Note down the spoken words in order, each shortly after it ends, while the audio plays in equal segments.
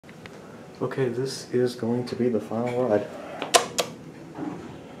Okay, this is going to be the final ride.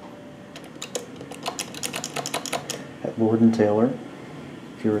 At Lord & Taylor,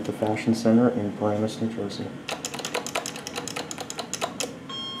 here at the Fashion Center in Paramus, New Jersey.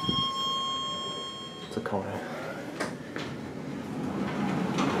 It's a KONE.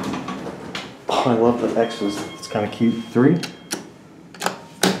 Oh, I love the X's. It's kind of cute. 3.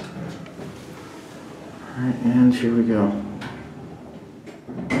 Alright, and here we go.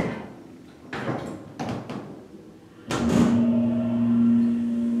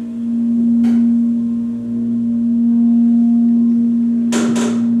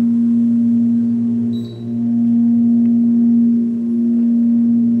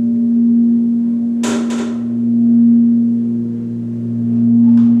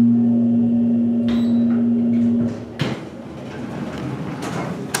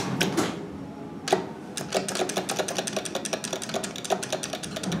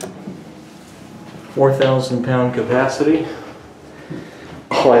 £4,000 capacity.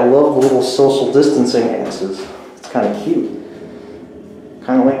 Oh, I love the little social distancing X's. It's kind of cute.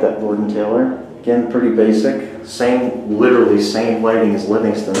 Kind of like that Lord & Taylor. Again, pretty basic. Same, literally same lighting as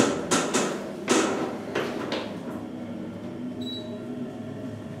Livingston.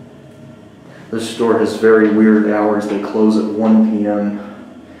 This store has very weird hours. They close at 1 p.m.,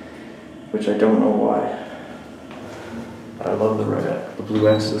 which I don't know why. But I love the blue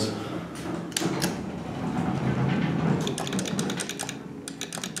X's.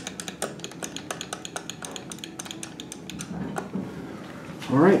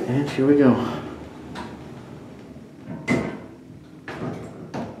 Alright, and here we go.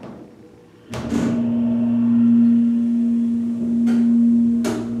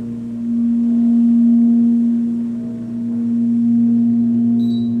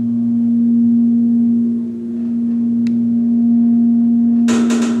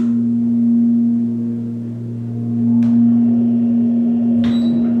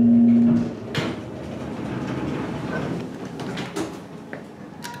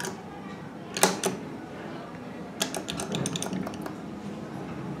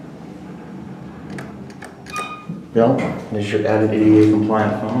 Yep, there's your added ADA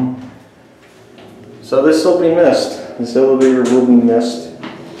compliant phone. So this will be missed. This elevator will be missed.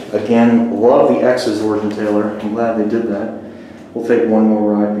 Again, love the X's, Lord & Taylor. I'm glad they did that. We'll take one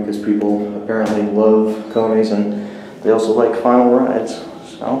more ride because people apparently love KONEs and they also like final rides.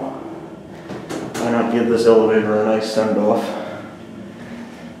 So why not give this elevator a nice send-off?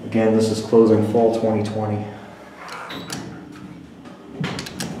 Again, this is closing fall 2020.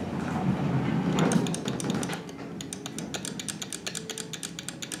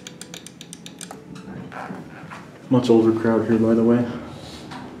 Much older crowd here, by the way.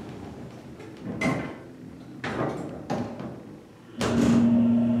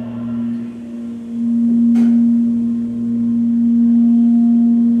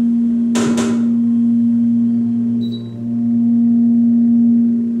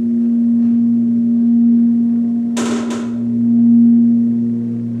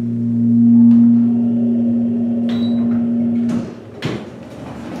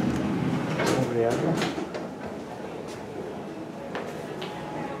 Somebody out here?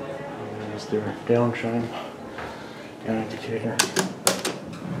 Their downshine indicator.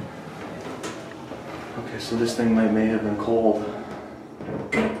 Okay, so this thing may have been cold.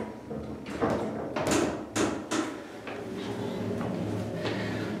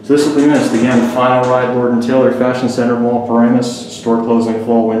 So this will be missed. Again, final ride, Lord & Taylor, Fashion Center Mall, Paramus, store closing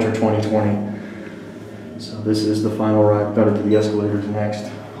fall winter 2020. So this is the final ride. Got to do the escalators next.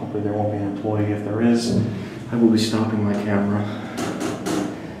 Hopefully there won't be an employee. If there is, I will be stopping my camera.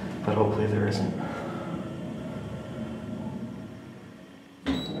 But hopefully there isn't.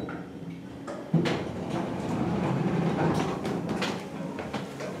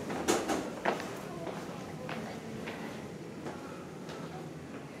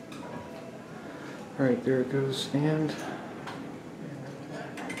 Alright, there it goes, and